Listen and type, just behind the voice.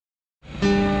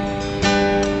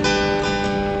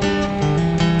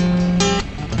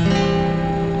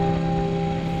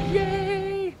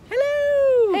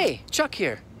walk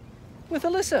here with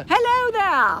Alissa. Hello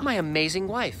there. My amazing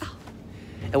wife.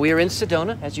 And we are in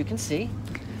Sedona, as you can see.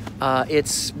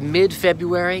 It's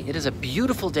mid-February. It is a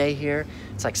beautiful day here.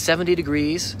 It's like 70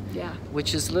 degrees, Yeah.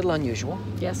 which is a little unusual.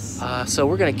 Yes. So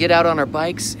we're gonna get out on our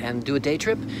bikes and do a day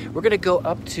trip. We're gonna go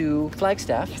up to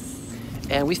Flagstaff. Yes.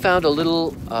 And we found a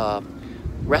little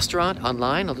restaurant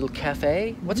online, a little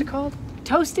cafe. What's it called?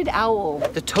 Toasted Owl.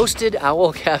 The Toasted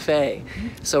Owl Cafe.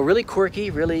 So really quirky,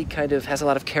 really kind of has a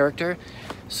lot of character.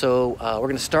 So we're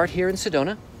gonna start here in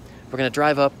Sedona. We're gonna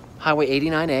drive up Highway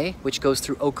 89A, which goes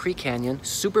through Oak Creek Canyon.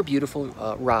 Super beautiful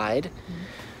ride.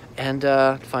 And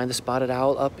find the spotted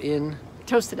owl up in...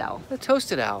 Toasted Owl. The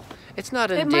Toasted Owl. It's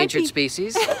not an It might endangered be-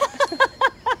 species.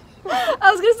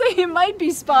 I was gonna say it might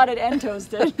be spotted and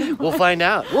toasted. We'll find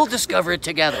out. We'll discover it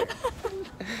together.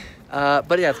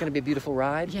 But yeah, it's gonna be a beautiful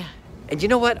ride. Yeah. And you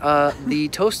know what? The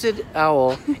Toasted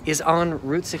Owl is on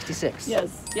Route 66.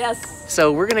 Yes. Yes.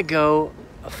 So we're gonna go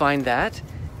find that.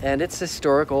 And it's a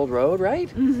historic old road, right?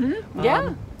 Mm-hmm.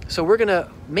 Yeah. So we're gonna,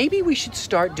 maybe we should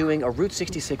start doing a Route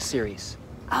 66 series,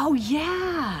 Oh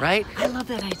yeah. right? I love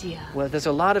that idea. Well, there's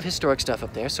a lot of historic stuff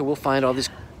up there, so we'll find all these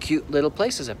cute little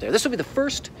places up there. This will be the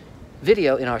first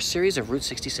video in our series of Route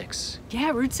 66.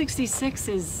 Yeah, Route 66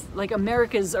 is like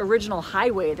America's original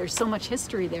highway. There's so much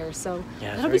history there, so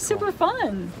Yeah, that'll very be cool. super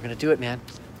fun. We're gonna do it, man.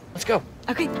 Let's go.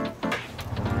 Okay.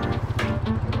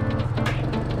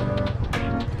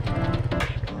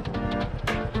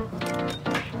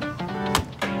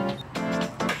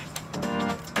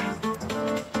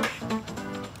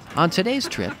 On today's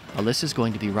trip, Alyssa's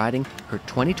going to be riding her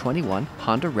 2021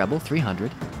 Honda Rebel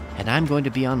 300, and I'm going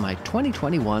to be on my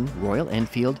 2021 Royal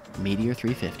Enfield Meteor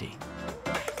 350.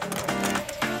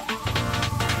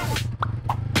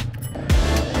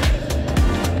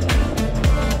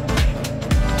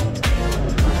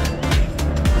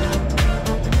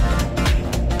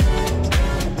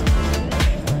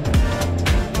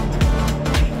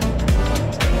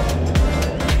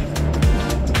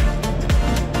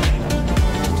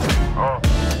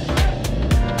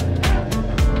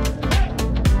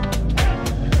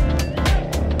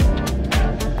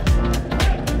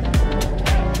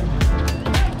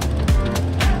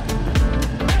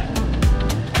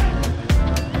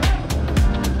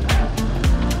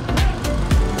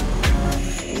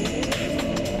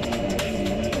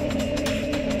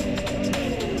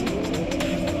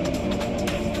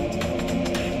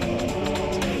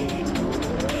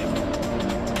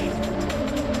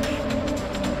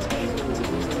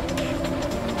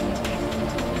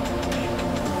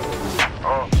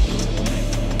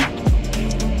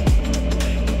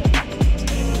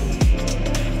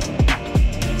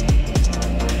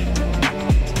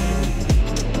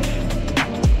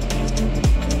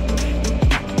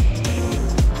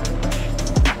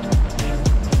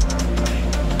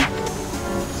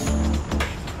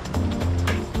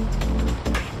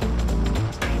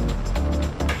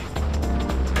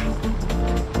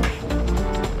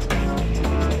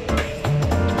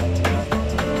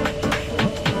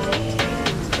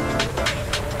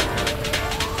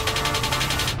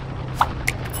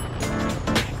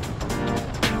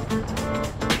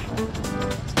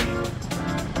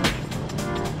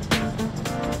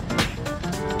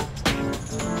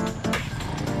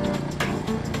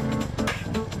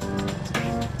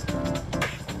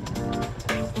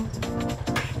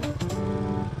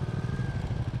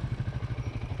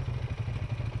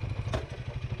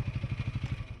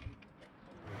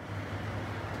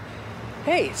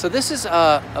 Hey, so this is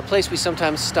a place we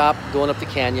sometimes stop going up the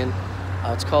canyon.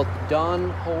 It's called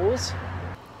Don Hoel's.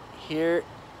 Here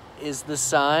is the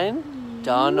sign,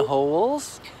 Don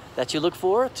Hoel's, that you look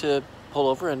for to pull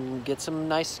over and get some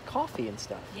nice coffee and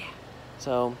stuff. Yeah.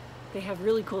 So, They have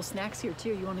really cool snacks here too.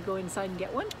 You want to go inside and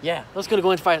get one? yeah, let's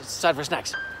go inside for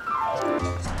snacks.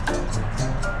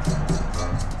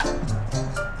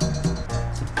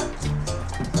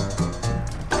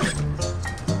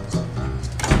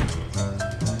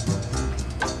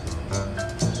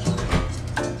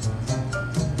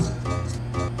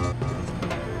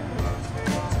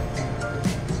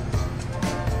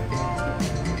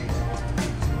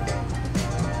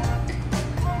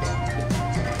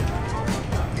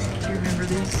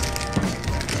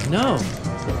 No.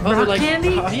 Oh, they're Rock like, candy?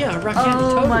 Yeah, rock candy. Oh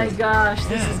Totally. my gosh,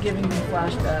 this Yeah. is giving me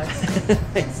flashbacks.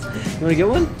 Nice. You want to get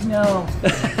one? No.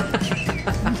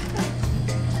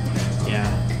 Yeah.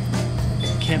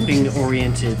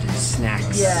 Camping-oriented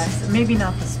snacks. Yes, maybe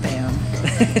not the spam.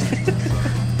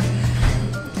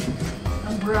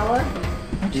 Umbrella.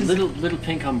 which The is little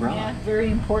pink umbrella.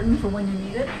 very important for when you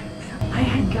need it. I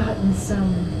had gotten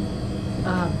some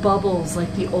bubbles,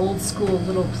 like the old school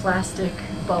little plastic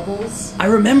bubbles. I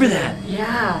remember that.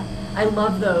 Yeah, I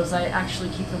love those. I actually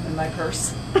keep them in my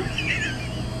purse.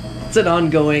 It's an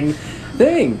ongoing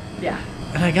thing. Yeah.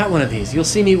 And I got one of these. You'll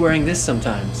see me wearing this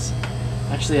sometimes.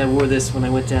 Actually, I wore this when I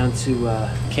went down to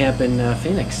camp in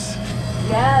Phoenix.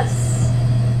 Yes.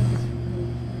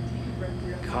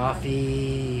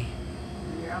 Coffee.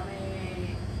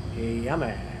 Yummy.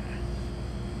 Yummy.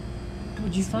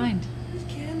 What'd you find? These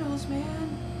candles,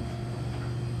 man.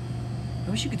 I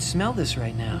wish you could smell this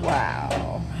right now.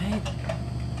 Wow. Right?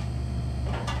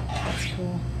 That's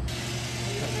cool.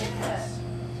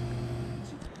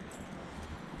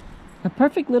 A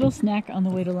perfect little snack on the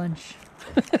way to lunch.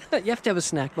 You have to have a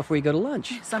snack before you go to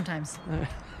lunch. Sometimes.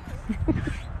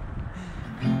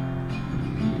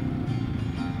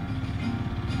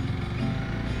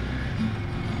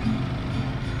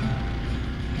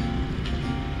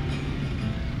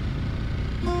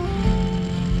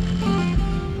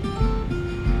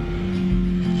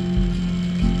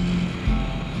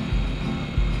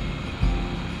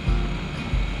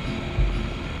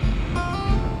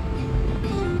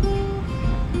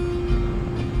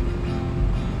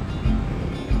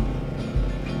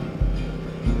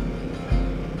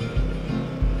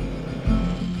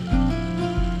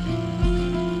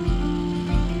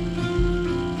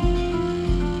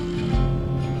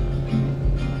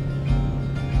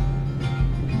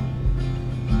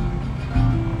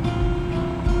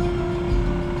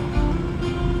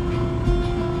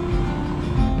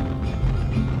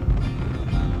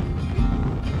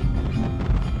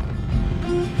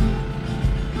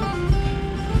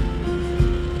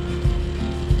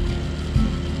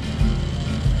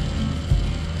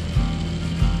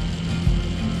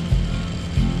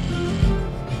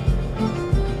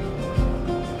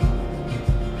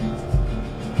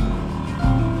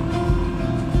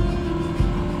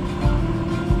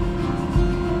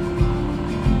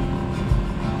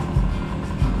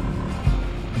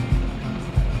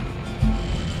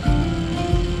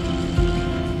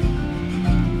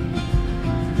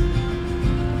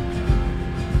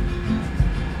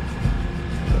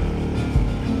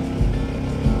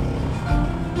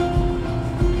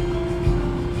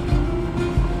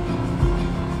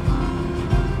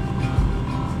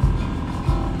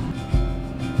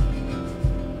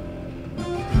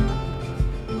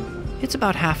 It's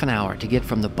about half an hour to get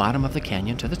from the bottom of the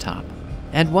canyon to the top.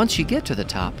 And once you get to the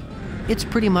top, it's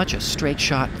pretty much a straight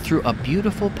shot through a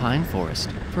beautiful pine forest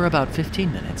for about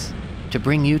 15 minutes to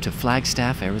bring you to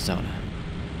Flagstaff, Arizona.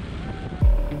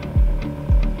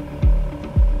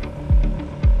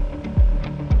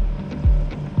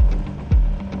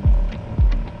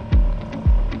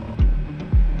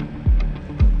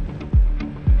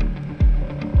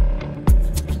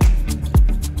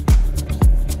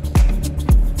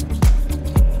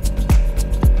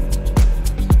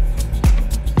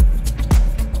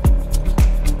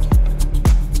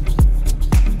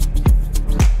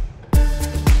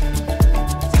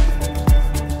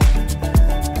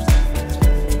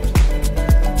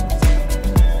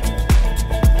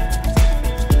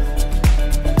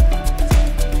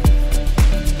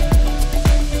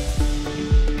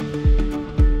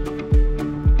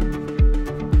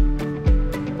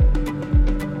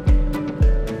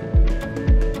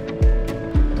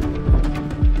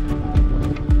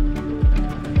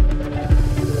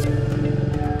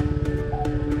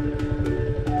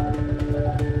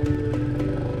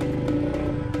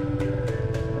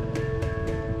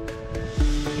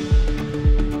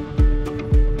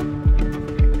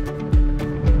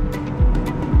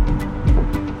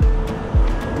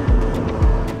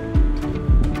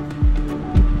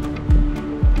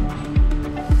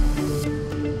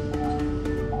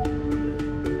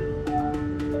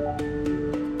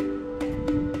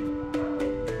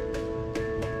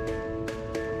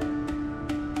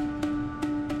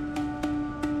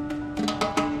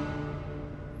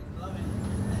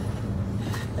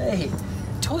 Hey,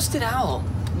 Toasted Owl.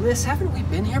 Liz, haven't we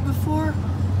been here before?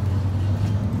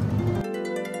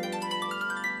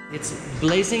 It's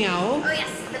Blazing Owl. Oh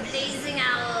yes, the Blazing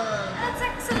Owl. That's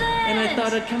excellent. And I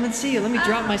thought I'd come and see you. Let me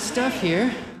drop my stuff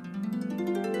here.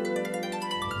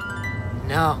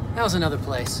 No, that was another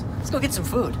place. Let's go get some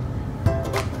food.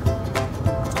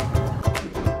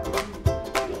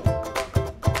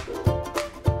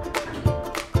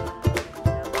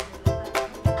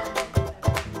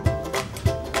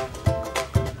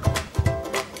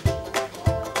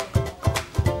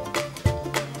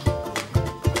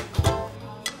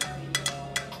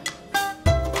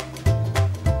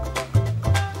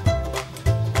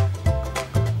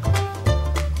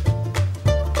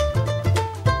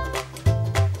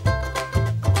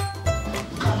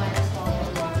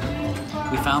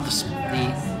 found it's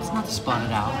not the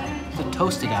spotted owl, the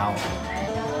toasted owl.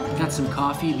 We got some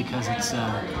coffee because it was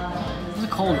a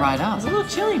cold ride out. It's a little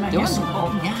chilly, my hands are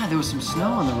cold. Yeah, there was some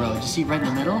snow on the road. Did you see right in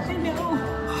the middle? I know.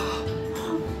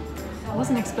 I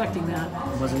wasn't expecting that.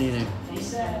 I wasn't either.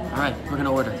 All right, we're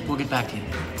gonna order. We'll get back to you.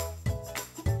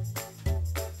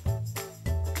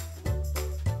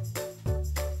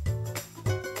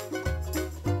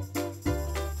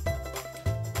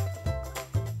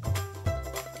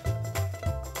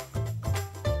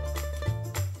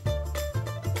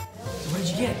 What did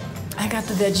you get? I got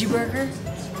the veggie burger,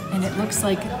 and it looks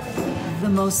like the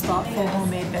most thoughtful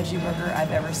homemade veggie burger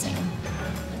I've ever seen.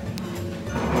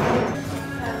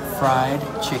 Fried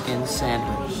chicken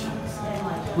sandwich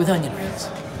with onion rings.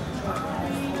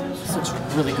 This looks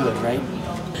really good, right?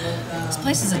 This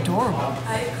place is adorable.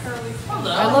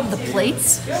 I love the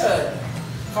plates.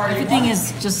 Everything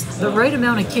is just the right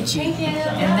amount of kitschy,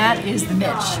 and that is the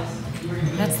Mitch.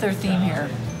 That's their theme here.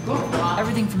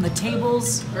 Everything from the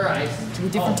tables to the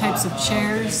different types of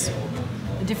chairs,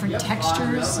 the different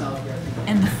textures,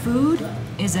 and the food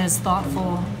is as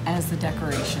thoughtful as the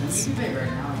decorations.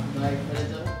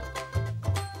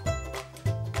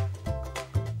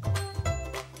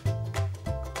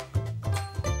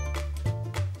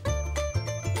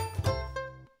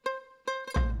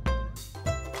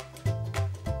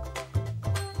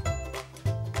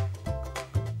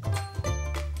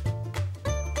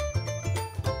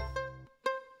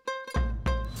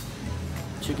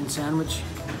 Chicken sandwich,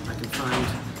 I can find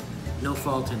no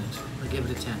fault in it. I'll give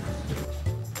it a 10.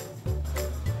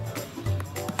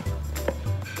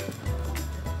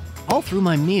 All through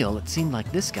my meal, it seemed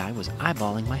like this guy was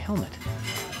eyeballing my helmet.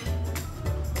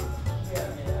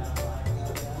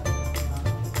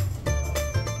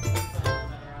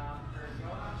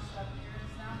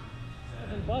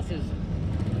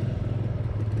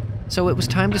 So it was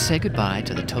time to say goodbye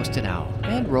to the Toasted Owl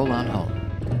and roll on home.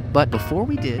 But before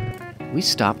we did, we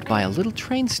stopped by a little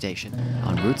train station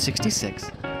on Route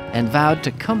 66 and vowed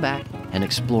to come back and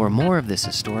explore more of this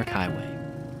historic highway.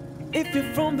 If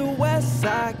you're from the west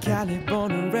side, Cali,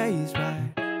 born and raised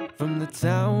right from the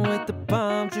town with the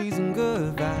palm trees and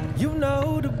good vibes, you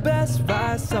know the best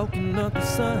ride, soaking up the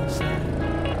sunshine.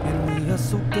 And we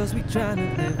hustle cause we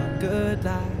tryna live a good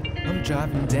life. I'm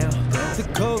driving down the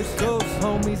coast,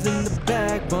 homies in the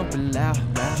back bumping loud.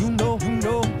 You know,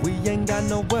 we ain't got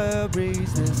no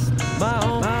worries. This my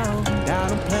own. I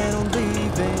don't plan on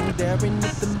leaving. There ain't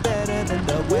nothing better than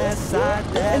the west side.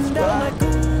 That's and right. I'm like,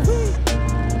 ooh,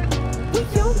 we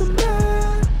on the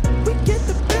map. We get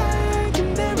the bag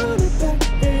and then run it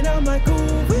back. And I'm like, ooh,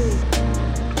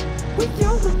 we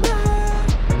on the map.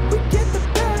 We get the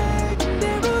bag and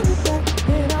then run it back.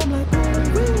 And I'm like, ooh,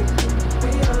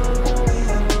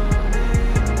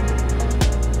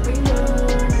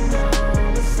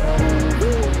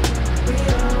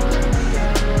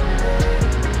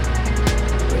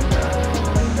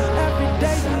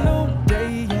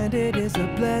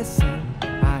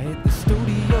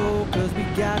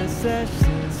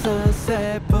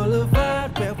 Sunset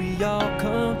Boulevard where we all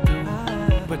come through.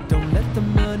 But don't let the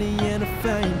money and the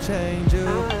fame change you.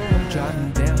 I'm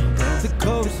driving down the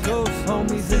coast,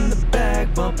 homies in the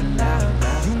back bumping loud.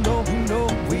 You know,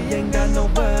 we ain't got no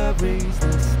worries.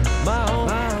 This my own.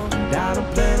 I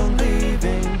don't plan on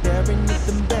leaving. There ain't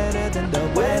nothing better than the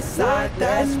west side.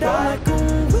 That's right.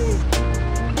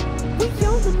 We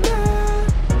on the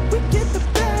map. We get the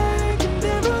bag and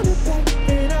then run it back.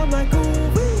 And I'm like,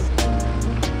 ooh.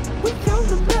 We on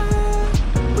the map,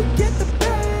 we get the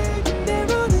bag and then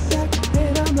run it back.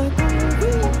 And I'm like, ooh,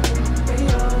 we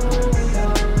know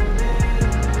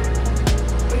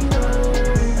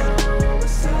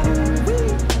what's up.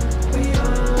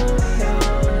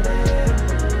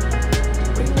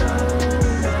 We know.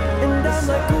 And I'm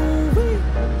like, ooh,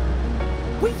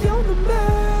 we on the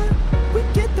map, we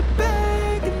get the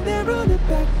bag and then run it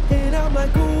back. And I'm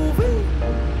like, ooh,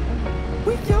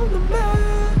 we on the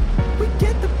map, we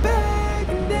get the bag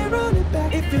and then run it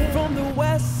back. If you're from the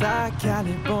west side,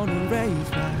 Cali, born and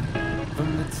raised right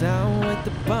from the town with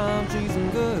the palm trees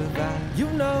and good vibes, you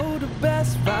know the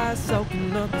best ride,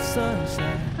 soaking up the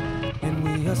sunshine. And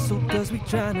we hustle cause we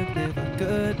tryna live a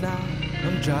good life.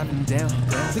 I'm driving down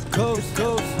the coast,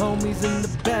 homies in the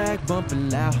back bumping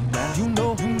loud. You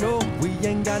know, we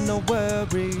ain't got no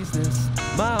worries. This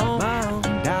my own.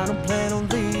 I don't plan on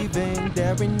leaving.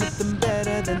 There ain't nothing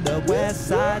better than the west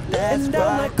side. That's and right.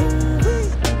 I'm like, ooh,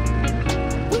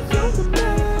 we on the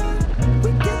map.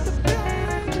 We get the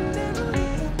bag and then run it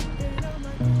back.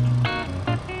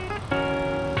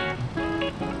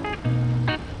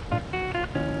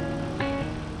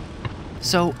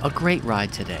 So, a great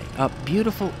ride today, up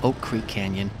beautiful Oak Creek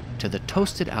Canyon to the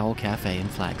Toasted Owl Cafe in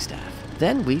Flagstaff.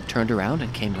 Then we turned around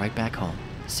and came right back home.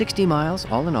 60 miles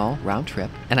all in all, round trip,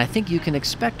 and I think you can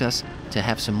expect us to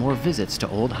have some more visits to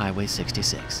Old Highway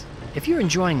 66. If you're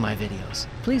enjoying my videos,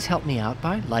 please help me out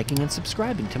by liking and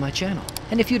subscribing to my channel.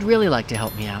 And if you'd really like to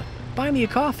help me out, buy me a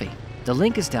coffee. The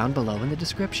link is down below in the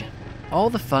description. All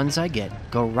the funds I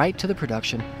get go right to the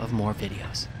production of more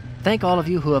videos. Thank all of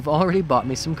you who have already bought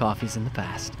me some coffees in the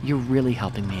past. You're really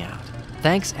helping me out.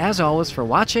 Thanks as always for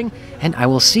watching, and I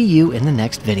will see you in the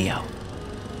next video.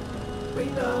 We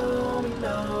know